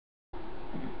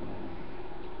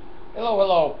Hello,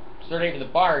 hello, Sir David the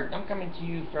Bard. I'm coming to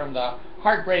you from the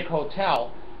Heartbreak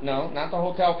Hotel. No, not the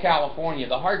Hotel California,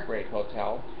 the Heartbreak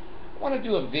Hotel. I want to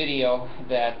do a video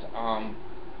that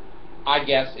I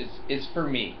guess is for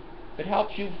me. If it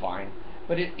helps you, fine,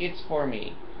 but it's for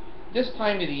me. This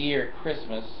time of the year,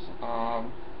 Christmas,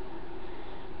 I've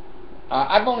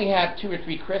only had 2 or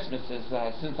 3 Christmases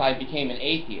since I became an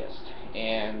atheist,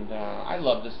 and I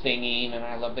love the singing, and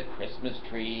I love the Christmas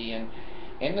tree, and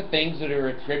the things that are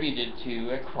attributed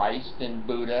to Christ and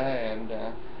Buddha and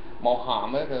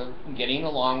Mohammed of getting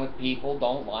along with people,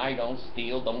 don't lie, don't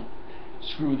steal, don't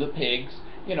screw the pigs.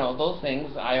 You know, those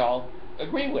things I all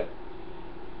agree with.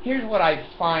 Here's what I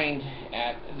find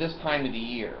at this time of the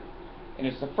year, and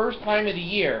it's the first time of the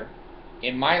year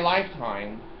in my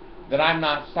lifetime that I'm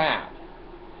not sad,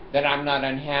 that I'm not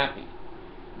unhappy,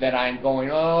 that I'm going,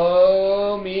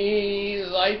 oh me,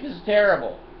 life is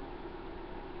terrible.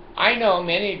 I know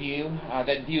many of you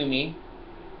that view me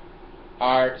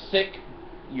are sick,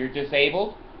 you're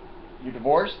disabled, you're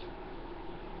divorced,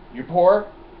 you're poor,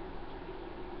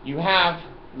 you have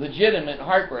legitimate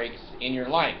heartbreaks in your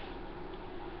life.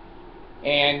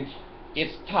 And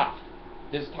it's tough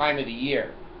this time of the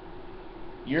year.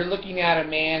 You're looking at a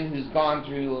man who's gone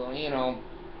through,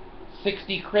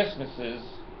 60 Christmases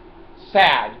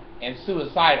sad and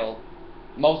suicidal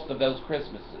most of those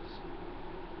Christmases.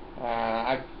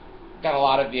 I've got a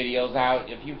lot of videos out.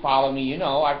 If you follow me, you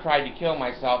know I've tried to kill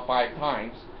myself 5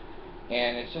 times,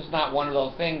 and it's just not one of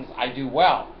those things I do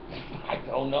well. I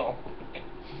don't know.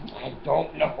 I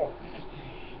don't know.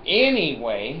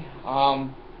 Anyway, I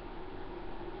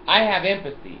have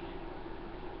empathy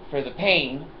for the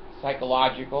pain,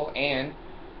 psychological and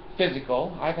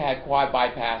physical. I've had quad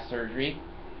bypass surgery.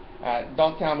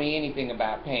 Don't tell me anything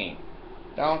about pain.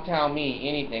 Don't tell me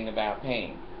anything about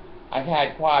pain. I've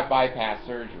had quad bypass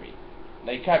surgery.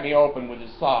 They cut me open with a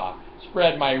saw,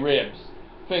 spread my ribs,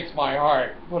 fixed my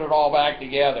heart, put it all back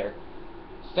together,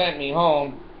 sent me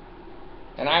home,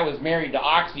 and I was married to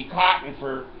OxyContin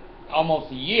for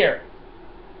almost a year.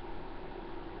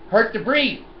 Hurt to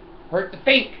breathe, hurt to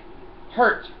think,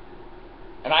 hurt.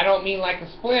 And I don't mean like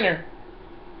a splinter.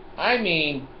 I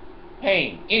mean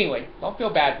pain. Anyway, don't feel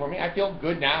bad for me. I feel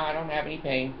good now. I don't have any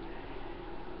pain.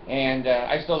 And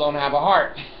I still don't have a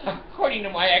heart, according to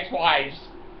my ex-wives.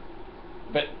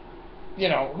 But,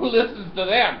 who listens to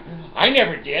them? I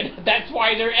never did. That's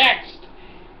why they're exed.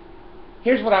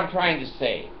 Here's what I'm trying to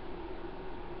say.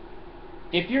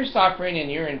 If you're suffering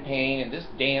and you're in pain in this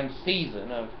damn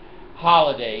season of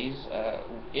holidays,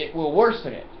 it will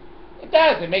worsen it. It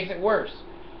does. It makes it worse.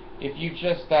 If you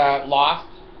just lost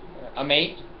a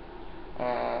mate,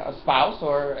 a spouse,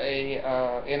 or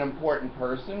an important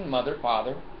person, mother,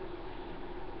 father.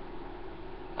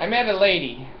 I met a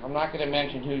lady. I'm not going to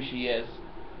mention who she is.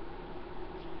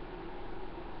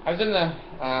 I was in the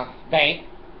bank,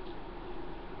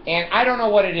 and I don't know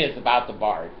what it is about the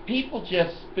Bard. People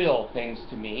just spill things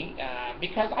to me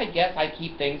because I guess I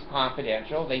keep things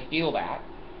confidential. They feel that.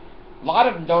 A lot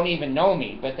of them don't even know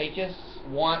me, but they just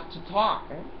want to talk.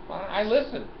 I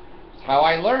listen. It's how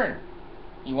I learn.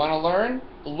 You want to learn?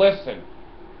 Listen.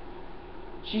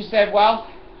 She said,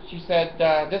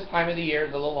 this time of the year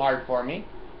is a little hard for me.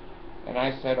 And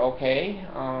I said, okay,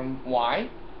 why?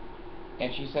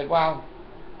 And she said, well,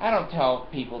 I don't tell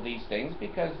people these things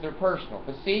because they're personal.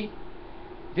 But see,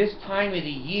 this time of the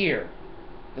year,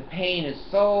 the pain is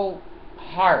so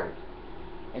hard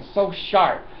and so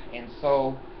sharp and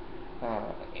so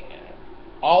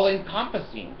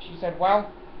all-encompassing. She said,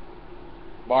 well,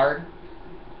 Bard,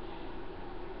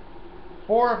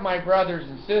 4 of my brothers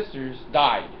and sisters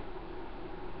died.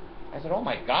 I said, oh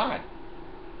my God,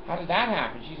 how did that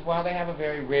happen? She said, well, they have a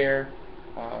very rare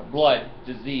blood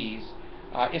disease.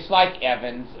 It's like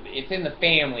Evans. It's in the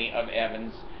family of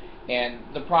Evans, and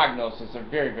the prognosis are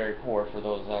very, very poor for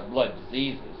those blood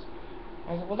diseases.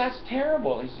 I said, well, that's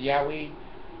terrible. He said, yeah,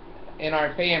 in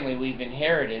our family, we've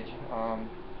inherited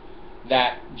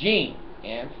that gene,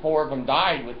 and 4 of them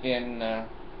died within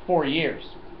 4 years.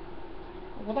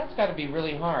 Well, that's got to be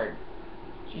really hard.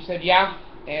 She said, yeah,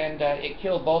 and it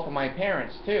killed both of my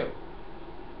parents, too.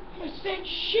 I said,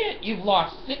 shit, you've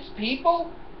lost 6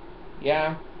 people?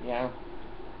 Yeah.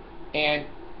 And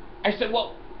I said,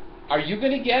 well, are you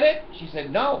going to get it? She said,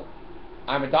 no,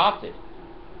 I'm adopted.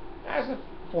 I was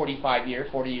a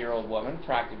 40-year-old woman,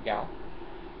 attractive gal.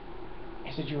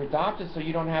 I said, you're adopted so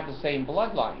you don't have the same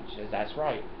bloodline. She says, that's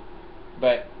right.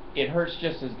 But it hurts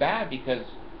just as bad because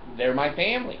they're my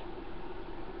family.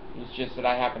 It's just that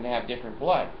I happen to have different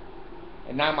blood.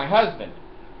 And now my husband,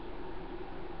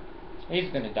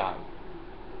 he's going to die.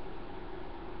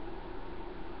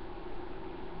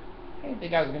 I didn't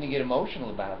think I was going to get emotional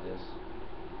about this,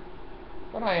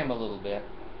 but I am a little bit.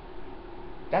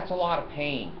 That's a lot of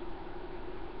pain.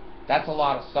 That's a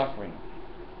lot of suffering.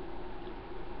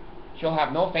 She'll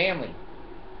have no family.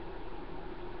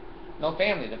 No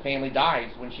family. The family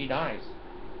dies when she dies,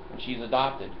 when she's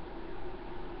adopted.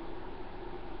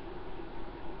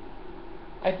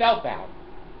 I felt bad.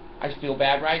 I feel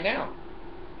bad right now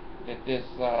that this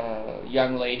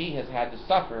young lady has had to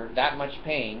suffer that much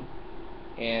pain,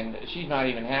 and she's not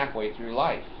even halfway through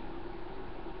life.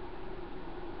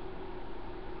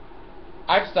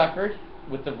 I've suffered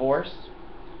with divorce.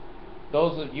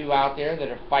 Those of you out there that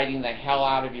are fighting the hell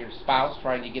out of your spouse,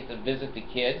 trying to get to visit the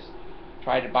kids,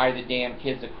 try to buy the damn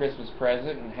kids a Christmas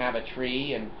present and have a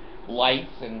tree and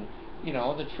lights and, you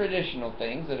know, the traditional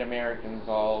things that Americans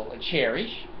all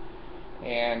cherish.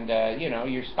 And, you know,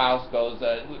 your spouse goes,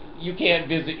 you can't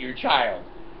visit your child.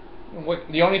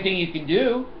 The only thing you can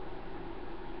do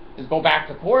is go back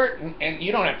to court, and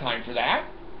you don't have time for that.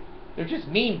 They're just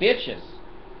mean bitches.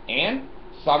 And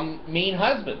some mean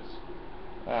husbands.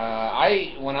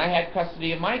 When I had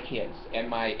custody of my kids and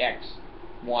my ex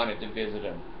wanted to visit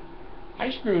them,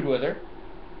 I screwed with her.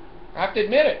 I have to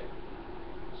admit it.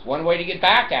 It's one way to get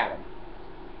back at them.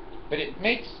 But it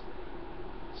makes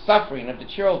suffering of the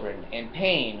children and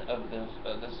pain of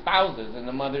the spouses and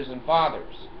the mothers and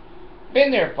fathers.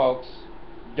 Been there, folks.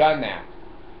 Done that.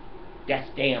 That's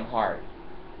damn hard.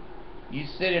 You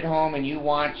sit at home and you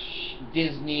watch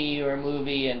Disney or a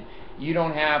movie and you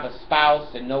don't have a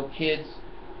spouse and no kids.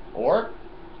 Or,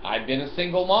 I've been a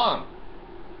single mom.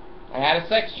 I had a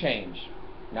sex change.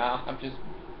 No, I'm just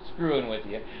screwing with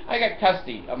you. I got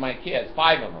custody of my kids,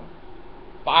 5 of them.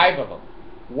 5 of them.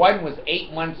 One was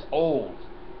 8 months old.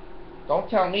 Don't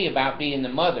tell me about being the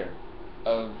mother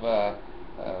of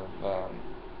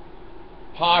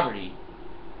poverty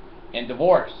and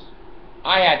divorce.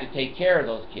 I had to take care of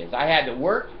those kids. I had to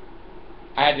work.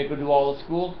 I had to go do all the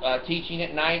school teaching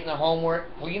at night and the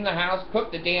homework, clean the house,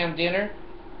 cook the damn dinner.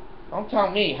 Don't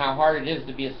tell me how hard it is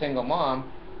to be a single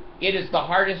mom. It is the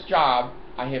hardest job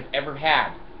I have ever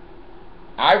had.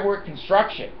 I worked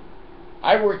construction.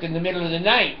 I worked in the middle of the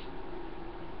night.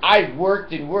 I've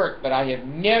worked and worked, but I have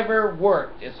never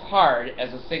worked as hard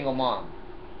as a single mom.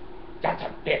 That's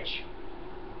a bitch.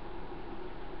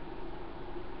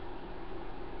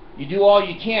 You do all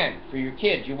you can for your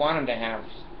kids. You want them to have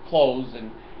clothes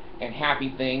and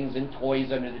happy things and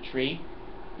toys under the tree.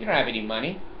 You don't have any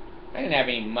money. I didn't have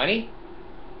any money.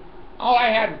 All I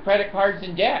had were credit cards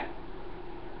and debt.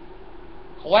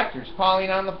 Collectors calling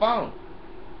on the phone.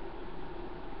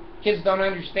 Kids don't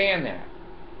understand that.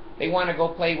 They want to go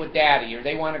play with daddy or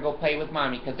they want to go play with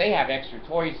mommy because they have extra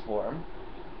toys for them.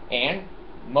 And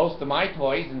most of my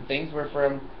toys and things were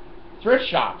from thrift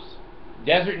shops,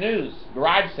 Desert News,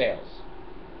 garage sales.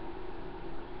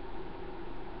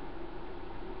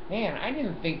 Man, I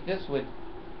didn't think this would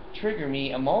trigger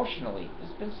me emotionally.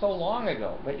 It's been so long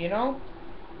ago. But you know,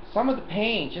 some of the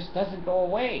pain just doesn't go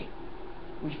away.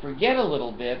 We forget a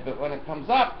little bit, but when it comes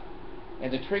up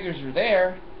and the triggers are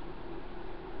there.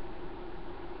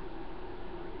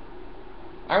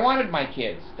 I wanted my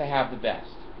kids to have the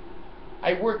best.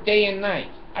 I worked day and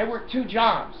night. I worked 2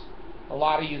 jobs. A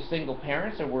lot of you single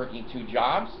parents are working 2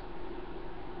 jobs.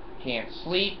 Can't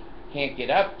sleep, can't get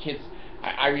up. Kids.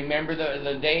 I remember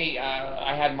the day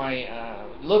I had my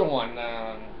little one,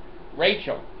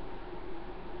 Rachel,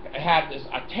 had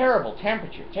a terrible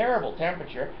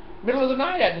temperature. Middle of the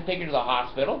night, I had to take her to the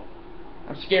hospital.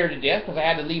 I'm scared to death because I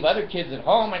had to leave other kids at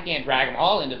home. I can't drag them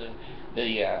all into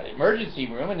the emergency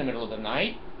room in the middle of the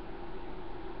night.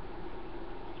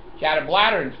 She had a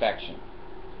bladder infection.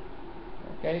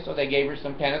 Okay, so they gave her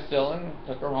some penicillin,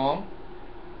 took her home,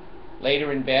 laid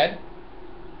her in bed.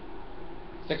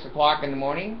 6 o'clock in the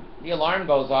morning, the alarm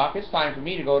goes off. It's time for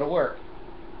me to go to work.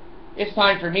 It's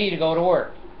time for me to go to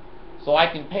work so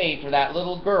I can pay for that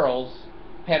little girl's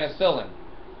penicillin.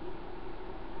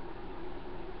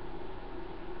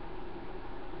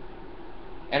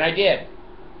 And I did.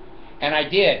 And I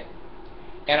did.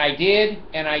 And I did.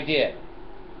 And I did.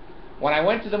 When I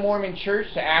went to the Mormon church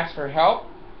to ask for help,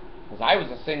 because I was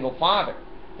a single father,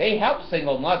 they help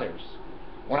single mothers.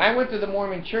 When I went to the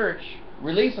Mormon church,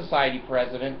 Relief Society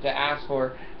president, to ask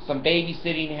for some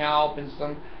babysitting help and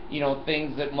some,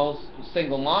 things that most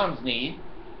single moms need,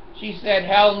 she said,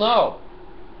 hell no.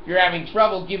 If you're having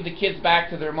trouble, give the kids back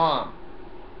to their mom.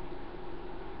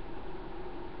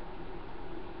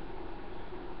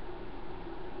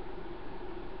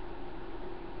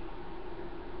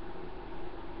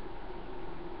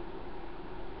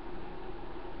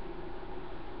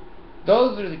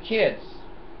 Those are the kids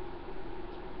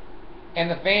and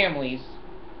the families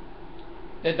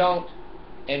that don't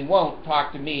and won't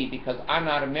talk to me because I'm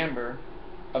not a member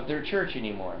of their church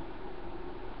anymore.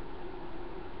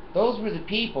 Those were the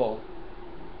people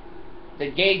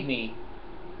that gave me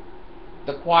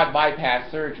the quad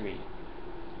bypass surgery.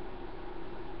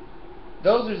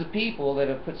 Those are the people that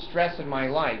have put stress in my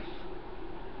life.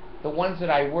 The ones that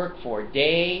I work for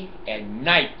day and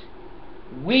night,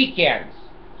 weekends,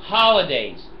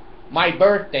 holidays, my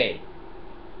birthday.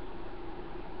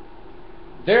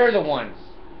 They're the ones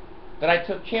that I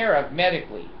took care of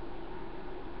medically,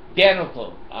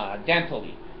 dentally,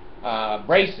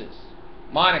 braces.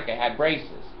 Monica had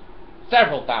braces,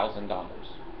 several $1,000s.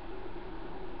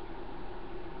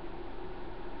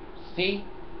 See,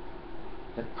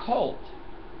 the cult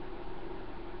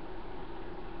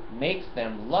makes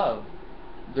them love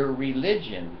their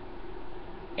religion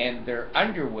and their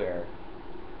underwear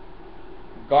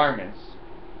garments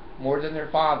more than their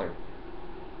father.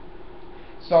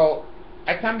 So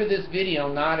I come to this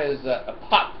video not as a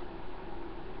pup.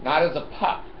 Not as a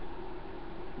pup.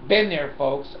 Been there,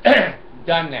 folks.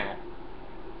 Done that.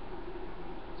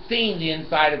 Seen the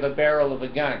inside of a barrel of a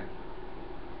gun.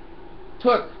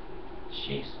 Took,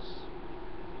 Jesus,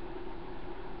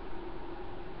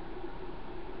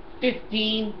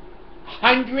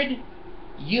 1,500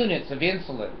 units of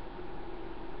insulin.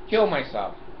 Kill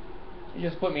myself. He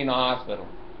just put me in the hospital.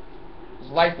 His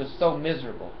life was so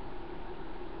miserable.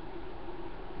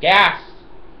 Gas,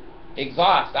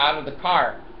 exhaust out of the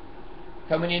car,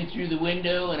 coming in through the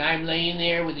window, and I'm laying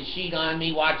there with a sheet on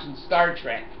me watching Star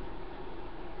Trek.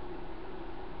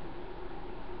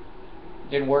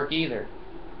 Didn't work either.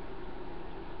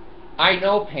 I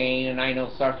know pain and I know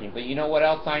suffering, but you know what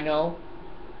else I know?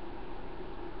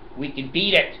 We can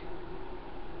beat it.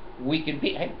 We can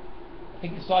beat. Hey, I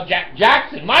think I saw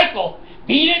Jackson. Michael,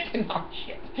 beat it. No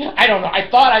shit. I don't know. I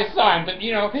thought I saw him, but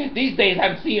you know, these days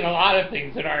I'm seeing a lot of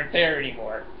things that aren't there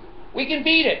anymore. We can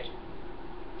beat it.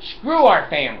 Screw our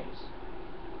families.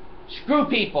 Screw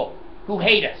people who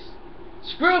hate us.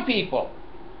 Screw people.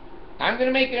 I'm going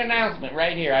to make an announcement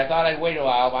right here. I thought I'd wait a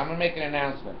while, but I'm going to make an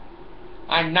announcement.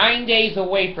 I'm 9 days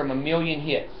away from 1 million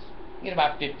hits. I get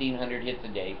about 1,500 hits a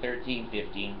day, 13,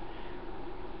 15.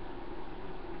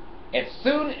 As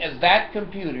soon as that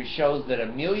computer shows that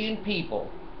 1 million people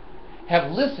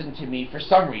have listened to me for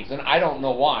some reason, I don't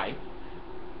know why,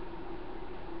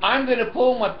 I'm going to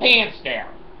pull my pants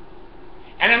down.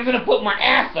 And I'm going to put my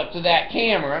ass up to that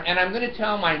camera, and I'm going to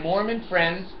tell my Mormon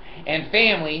friends and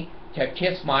family to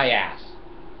kiss my ass.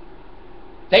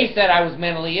 They said I was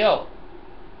mentally ill.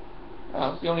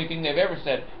 Well, it's the only thing they've ever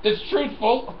said that's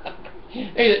truthful.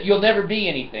 You'll never be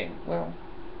anything. Well,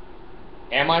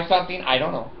 am I something? I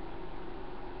don't know.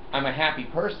 I'm a happy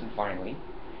person, finally.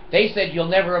 They said you'll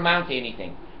never amount to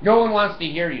anything. No one wants to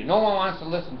hear you. No one wants to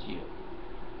listen to you.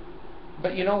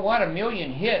 But you know what? 1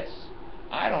 million hits,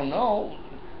 I don't know.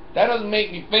 That doesn't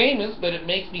make me famous, but it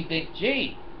makes me think,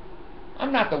 gee,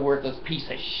 I'm not the worthless piece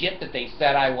of shit that they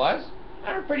said I was.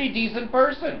 I'm a pretty decent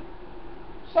person.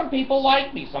 Some people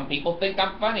like me. Some people think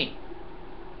I'm funny.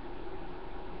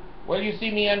 Well, you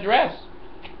see me undress,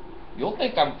 you'll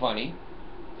think I'm funny.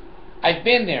 I've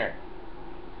been there.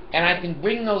 And I can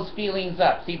bring those feelings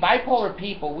up. See, bipolar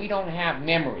people, we don't have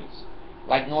memories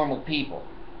like normal people.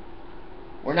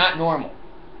 We're not normal.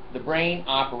 The brain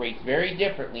operates very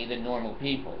differently than normal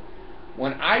people.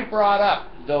 When I brought up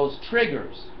those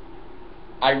triggers,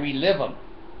 I relive them.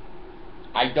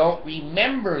 I don't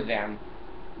remember them.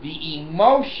 The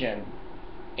emotion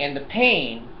and the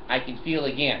pain I can feel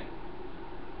again.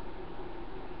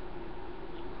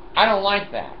 I don't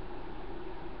like that.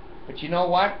 But you know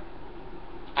what?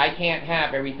 I can't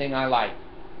have everything I like.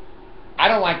 I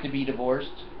don't like to be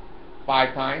divorced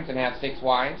 5 times and have 6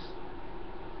 wives.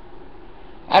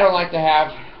 I don't like to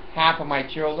have half of my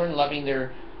children loving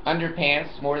their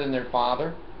underpants more than their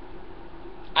father.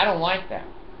 I don't like that.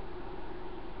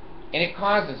 And it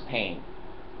causes pain.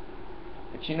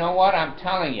 But you know what? I'm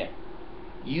telling you,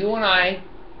 you and I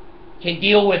can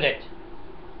deal with it.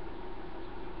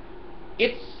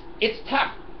 It's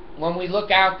tough when we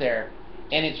look out there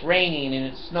and it's raining and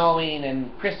it's snowing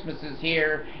and Christmas is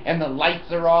here and the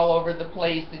lights are all over the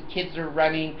place and kids are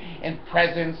running and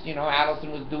presents. You know,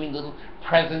 Allison was doing little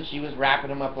presents. She was wrapping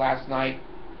them up last night.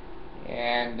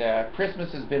 And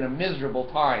Christmas has been a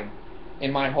miserable time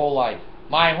in my whole life.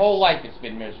 My whole life it's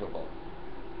been miserable.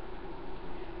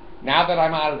 Now that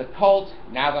I'm out of the cult,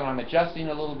 now that I'm adjusting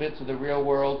a little bit to the real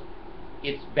world,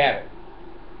 it's better.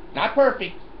 Not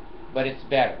perfect, but it's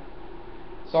better.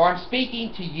 So I'm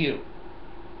speaking to you.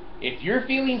 If you're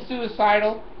feeling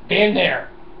suicidal, been there,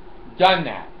 done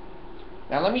that.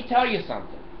 Now let me tell you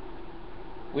something.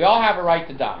 We all have a right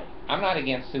to die. I'm not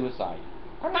against suicide.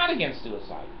 I'm not against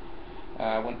suicide.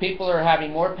 When people are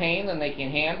having more pain than they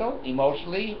can handle,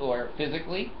 emotionally or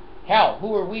physically, hell,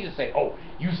 who are we to say, oh,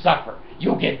 you suffer,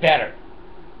 you'll get better?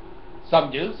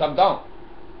 Some do, some don't.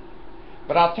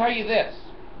 But I'll tell you this.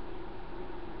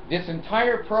 This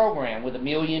entire program with 1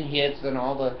 million hits and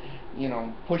all the,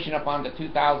 pushing up onto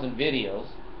 2,000 videos,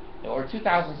 or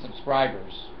 2,000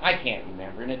 subscribers, I can't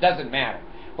remember, and it doesn't matter.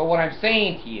 But what I'm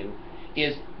saying to you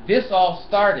is this all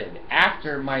started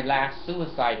after my last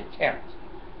suicide attempt.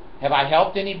 Have I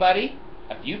helped anybody?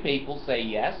 A few people say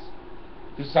yes.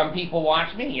 Do some people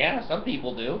watch me? Yeah, some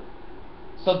people do.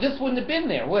 So this wouldn't have been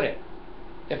there, would it?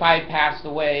 If I had passed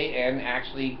away and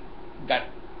actually got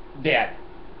dead.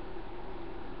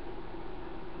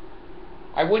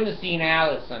 I wouldn't have seen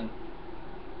Allison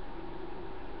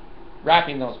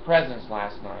wrapping those presents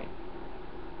last night.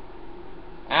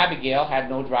 Abigail had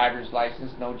no driver's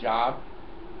license, no job.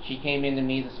 She came in to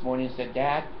me this morning and said,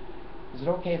 Dad, is it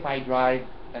okay if I drive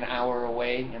an hour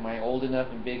away? Am I old enough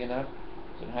and big enough?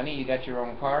 I said, honey, you got your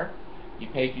own car. You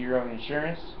pay for your own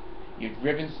insurance. You've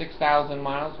driven 6,000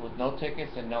 miles with no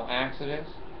tickets and no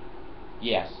accidents.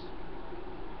 Yes.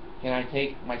 Can I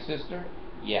take my sister?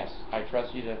 Yes. I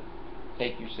trust you to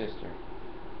take your sister.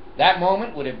 That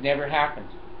moment would have never happened.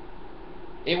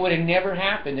 It would have never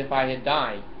happened if I had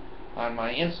died on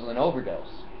my insulin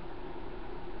overdose.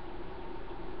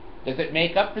 Does it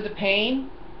make up for the pain?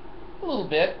 A little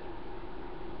bit.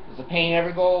 Does the pain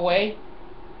ever go away?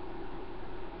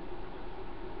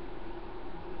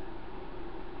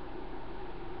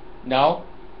 No.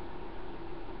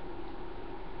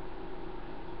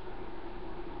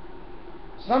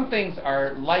 Some things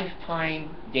are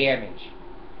lifetime damage.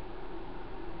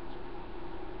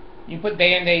 You can put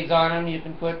band-aids on them, you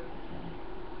can put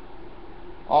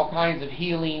all kinds of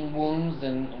healing wounds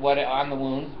and what on the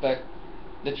wounds, but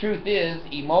the truth is,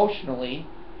 emotionally,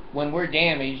 when we're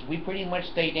damaged, we pretty much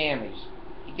stay damaged.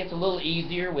 It gets a little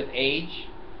easier with age,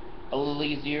 a little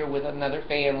easier with another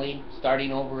family,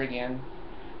 starting over again.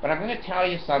 But I'm going to tell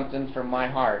you something from my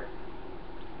heart.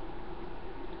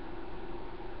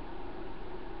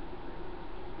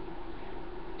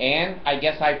 And I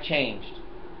guess I've changed.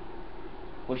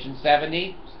 Pushing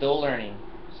 70, still learning.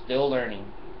 Still learning.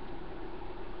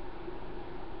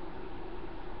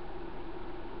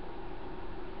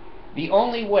 The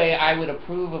only way I would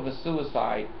approve of a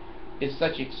suicide is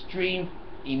such extreme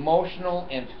emotional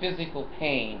and physical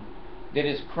pain that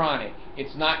is chronic.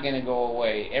 It's not going to go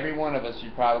away. Every one of us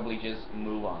should probably just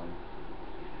move on.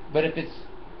 But if it's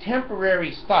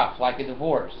temporary stuff like a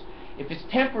divorce, if it's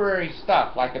temporary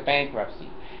stuff like a bankruptcy,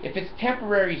 if it's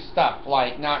temporary stuff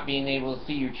like not being able to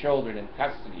see your children in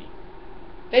custody,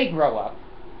 they grow up.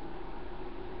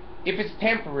 If it's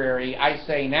temporary, I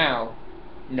say now,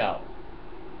 no.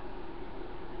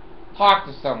 Talk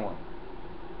to someone.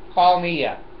 Call me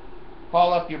up.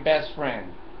 Call up your best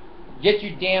friend. Get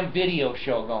your damn video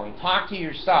show going. Talk to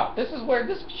yourself. This is where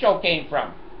this show came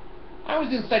from. I was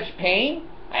in such pain.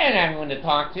 I didn't have anyone to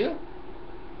talk to.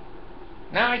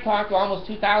 Now I talk to almost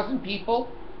 2,000 people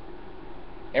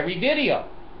every video.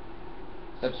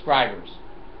 Subscribers.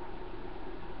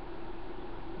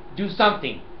 Do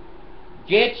something.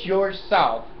 Get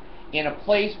yourself in a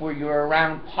place where you're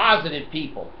around positive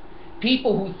people.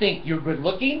 People who think you're good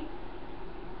looking,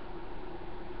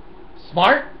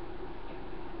 smart,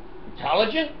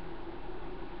 intelligent.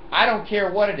 I don't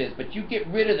care what it is, but you get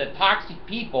rid of the toxic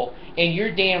people in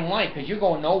your damn life because you're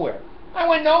going nowhere. I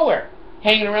went nowhere.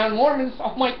 Hanging around Mormons,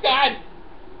 oh my God.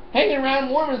 Hanging around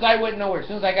Mormons, I went nowhere. As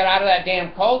soon as I got out of that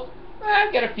damn cult,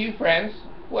 I got a few friends.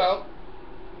 Well,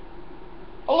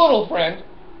 a little friend.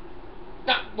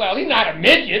 Not, well, he's not a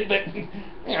midget, but,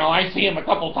 I see him a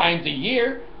couple times a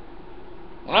year.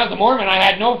 When I was a Mormon, I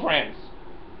had no friends.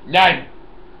 None.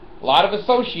 A lot of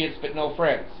associates, but no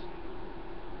friends.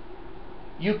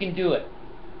 You can do it.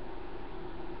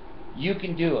 You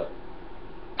can do it.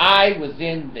 I was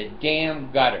in the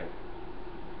damn gutter.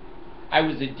 I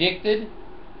was addicted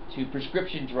to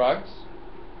prescription drugs.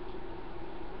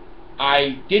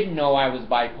 I didn't know I was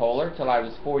bipolar till I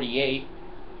was 48.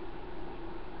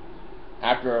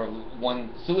 After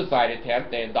one suicide attempt,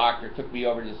 the doctor took me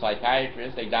over to the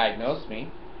psychiatrist. They diagnosed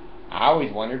me. I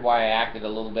always wondered why I acted a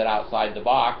little bit outside the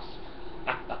box.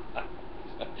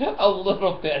 A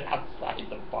little bit outside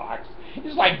the box.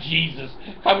 It's like Jesus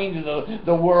coming to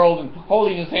the world and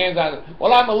holding his hands out.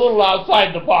 Well, I'm a little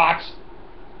outside the box.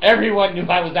 Everyone knew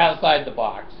I was outside the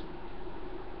box.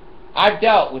 I've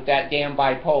dealt with that damn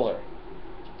bipolar.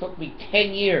 It took me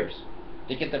 10 years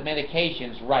to get the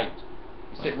medications right.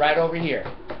 I sit right over here.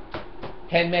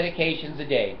 10 medications a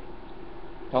day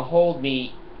to hold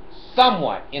me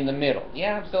somewhat in the middle.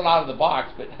 Yeah, I'm still out of the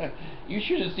box, but you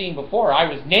should have seen before.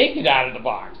 I was naked out of the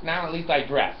box. Now at least I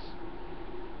dress.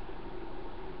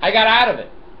 I got out of it,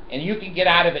 and you can get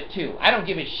out of it too. I don't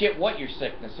give a shit what your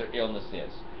sickness or illness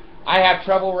is. I have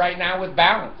trouble right now with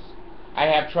balance. I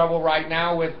have trouble right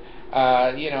now with,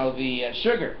 the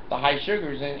sugar, the high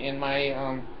sugars in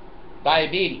my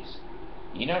diabetes.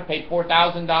 You know, I paid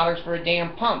 $4,000 for a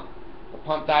damn pump. To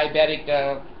pump diabetic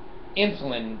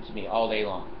insulin into me all day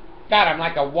long. God, I'm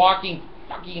like a walking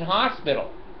fucking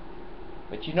hospital.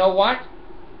 But you know what?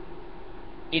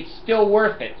 It's still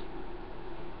worth it.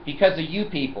 Because of you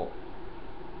people.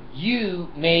 You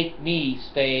make me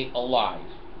stay alive.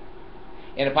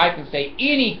 And if I can say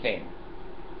anything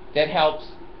that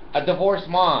helps a divorced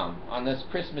mom on this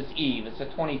Christmas Eve, it's the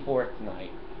 24th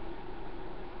tonight,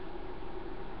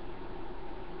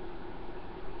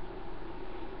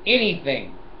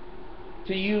 anything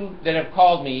to you that have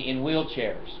called me in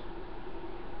wheelchairs,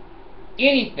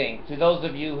 anything to those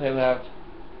of you who have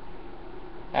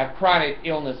chronic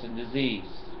illness and disease,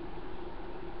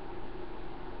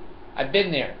 I've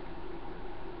been there.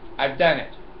 I've done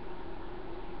it.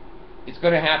 It's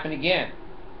going to happen again.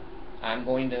 I'm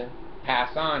going to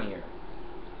pass on here.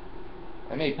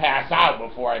 I may pass out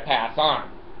before I pass on.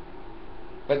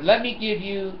 But let me give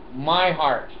you my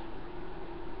heart.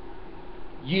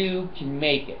 You can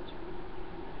make it.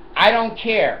 I don't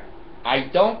care. I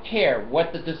don't care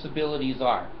what the disabilities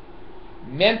are.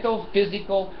 Mental,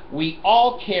 physical, we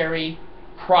all carry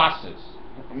crosses.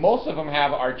 Most of them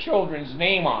have our children's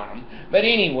name on them. But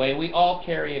anyway, we all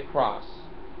carry a cross.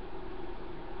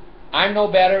 I'm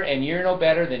no better and you're no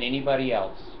better than anybody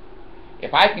else.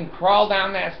 If I can crawl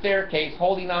down that staircase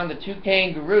holding on to two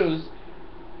kangaroos,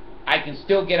 I can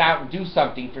still get out and do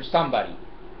something for somebody.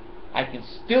 I can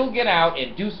still get out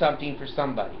and do something for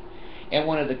somebody. And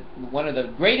one of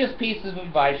the greatest pieces of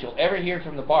advice you'll ever hear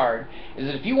from the Bard is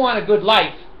that if you want a good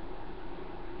life,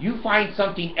 you find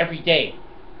something every day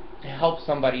to help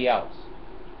somebody else.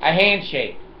 A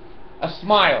handshake, a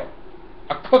smile,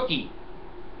 a cookie.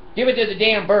 Give it to the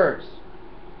damn birds.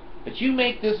 But you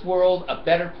make this world a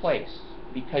better place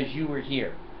because you were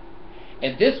here.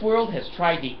 And this world has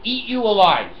tried to eat you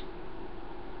alive.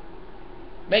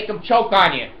 Make them choke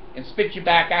on you and spit you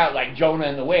back out like Jonah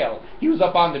and the whale. He was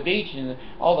up on the beach and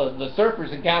all the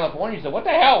surfers in California said, "What the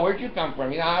hell? Where'd you come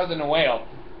from?" "I was in a whale."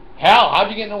 "Hell, how'd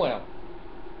you get in a whale?"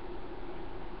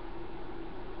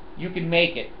 You can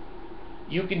make it.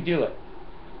 You can do it.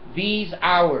 These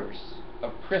hours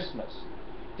of Christmas,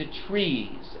 the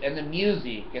trees and the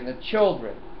music and the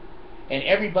children and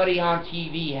everybody on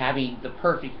TV having the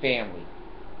perfect family.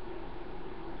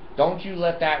 Don't you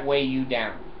let that weigh you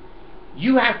down.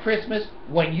 You have Christmas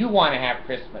when you want to have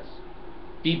Christmas.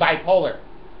 Be bipolar.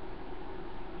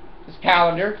 This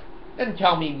calendar doesn't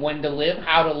tell me when to live,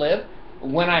 how to live,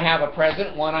 when I have a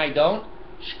present, when I don't.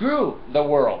 Screw the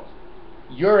world.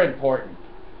 You're important.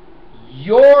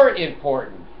 You're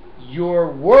important.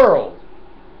 Your world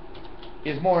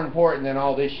is more important than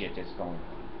all this shit that's going on.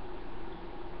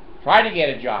 Try to get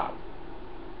a job.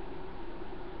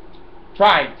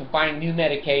 Try to find new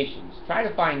medications. Try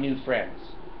to find new friends.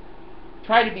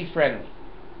 Try to be friendly.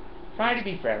 Try to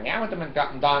be friendly. I went to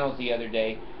McDonald's the other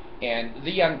day, and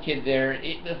the young kid there,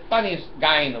 the funniest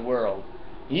guy in the world.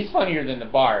 He's funnier than the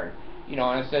Bard. And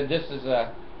I said, "This is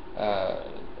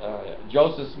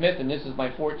Joseph Smith, and this is my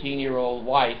 14-year-old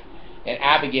wife." And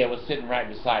Abigail was sitting right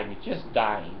beside me, just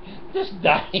dying. Just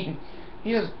dying.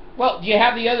 He goes, "Well, do you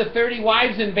have the other 30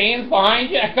 wives in vans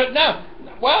behind you?" I go, "No."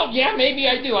 "Well, yeah, maybe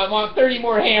I do. I want 30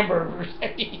 more hamburgers."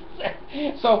 He said.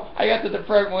 So I got to the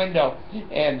front window,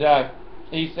 and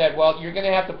he said, "Well, you're going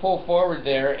to have to pull forward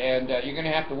there, and you're going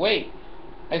to have to wait."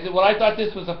 I said, "Well, I thought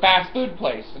this was a fast food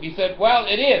place." And he said, "Well,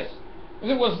 it is." I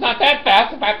said, "Well, it's not that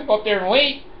fast if I have to go up there and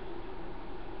wait.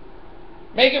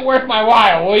 Make it worth my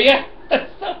while, will you?"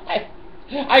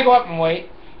 So I go up and wait.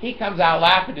 He comes out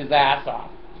laughing his ass off.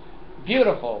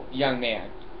 Beautiful young man.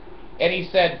 And he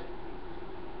said,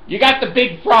 "You got the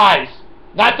big fries,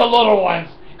 not the little ones,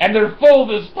 and they're full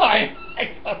this time."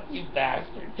 I go, "You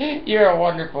bastard. You're a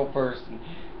wonderful person."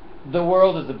 The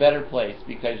world is a better place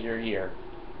because you're here.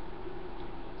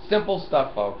 Simple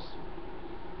stuff, folks.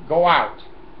 Go out.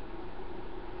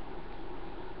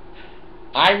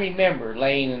 I remember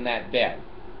laying in that bed,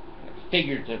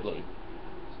 figuratively.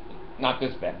 Not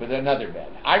this bed, but another bed.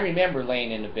 I remember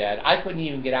laying in the bed. I couldn't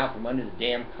even get out from under the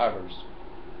damn covers.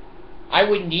 I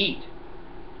wouldn't eat.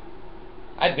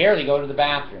 I'd barely go to the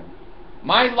bathroom.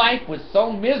 My life was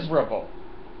so miserable,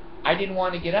 I didn't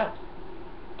want to get up.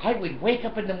 I would wake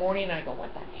up in the morning and I'd go,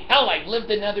 "What the hell? I've lived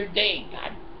another day.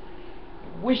 God,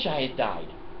 I wish I had died."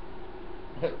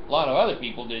 A lot of other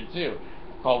people did too,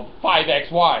 called 5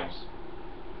 Ex-Wives.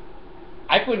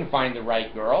 I couldn't find the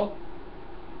right girl.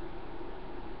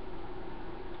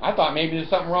 I thought maybe there's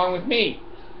something wrong with me.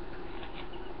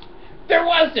 There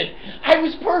wasn't. I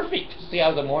was perfect. See, I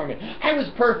was a Mormon. I was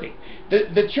perfect.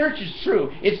 The church is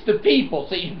true. It's the people.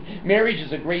 See, marriage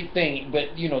is a great thing,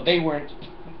 but, you know, they weren't.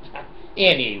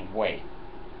 Anyway,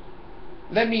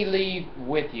 let me leave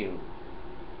with you.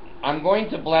 I'm going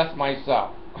to bless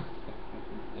myself.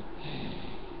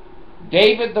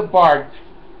 David the bard,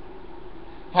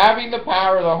 having the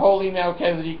power of the holy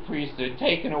Melchizedek priesthood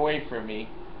taken away from me,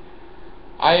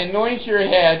 I anoint your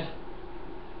head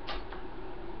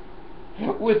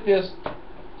with this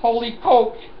holy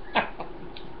coke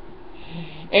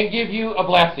and give you a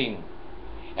blessing.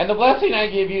 And the blessing I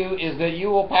give you is that you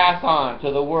will pass on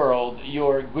to the world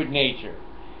your good nature.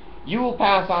 You will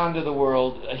pass on to the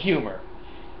world humor.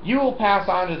 You will pass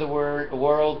on to the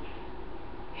world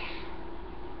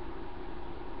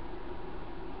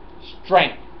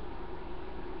strength.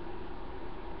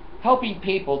 Helping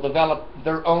people develop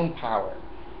their own power,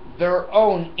 their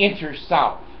own inner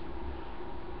self.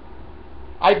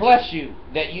 I bless you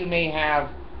that you may have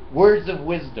words of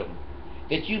wisdom,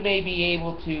 that you may be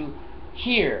able to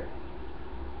hear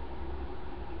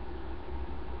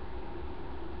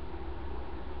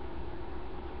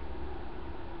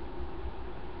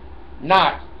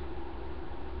not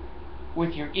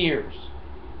with your ears,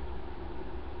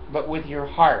 but with your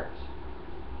heart.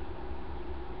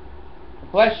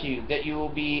 Bless you that you will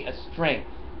be a strength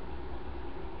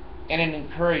and an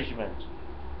encouragement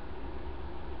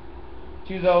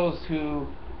to those who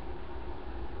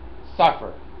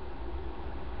suffer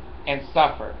and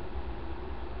suffer.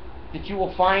 That you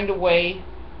will find a way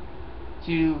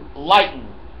to lighten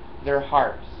their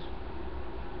hearts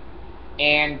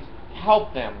and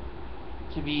help them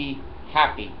to be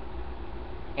happy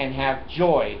and have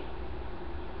joy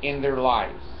in their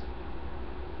lives.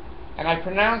 And I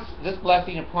pronounce this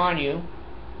blessing upon you.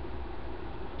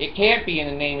 It can't be in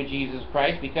the name of Jesus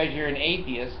Christ because you're an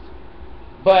atheist.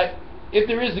 But if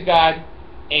there is a God,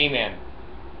 amen.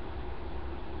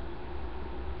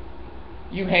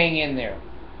 You hang in there.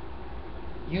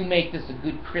 You make this a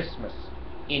good Christmas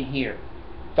in here.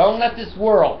 Don't let this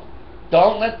world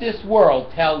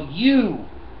tell you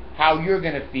how you're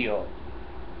going to feel.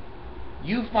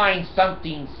 You find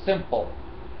something simple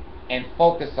and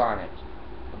focus on it.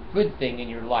 A good thing in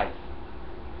your life.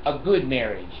 A good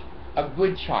marriage. A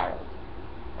good child.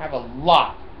 I have a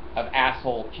lot of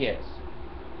asshole kids.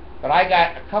 But I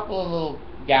got a couple of little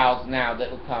gals now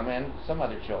that will come in. Some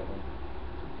other children.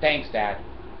 Thanks, Dad.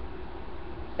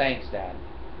 Thanks, Dad.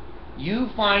 You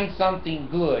find something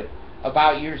good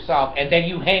about yourself and then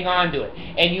you hang on to it.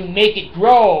 And you make it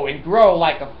grow and grow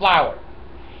like a flower.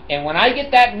 And when I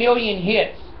get that 1,000,000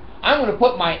 hits, I'm going to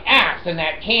put my ass in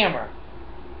that camera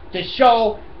to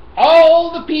show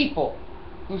all the people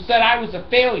who said I was a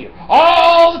failure,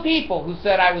 all the people who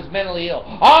said I was mentally ill,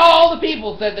 all the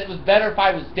people who said that it was better if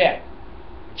I was dead.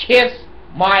 Kiss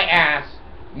my ass.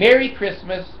 Merry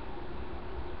Christmas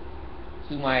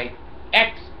to my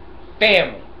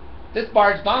ex-family. This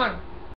bard's gone.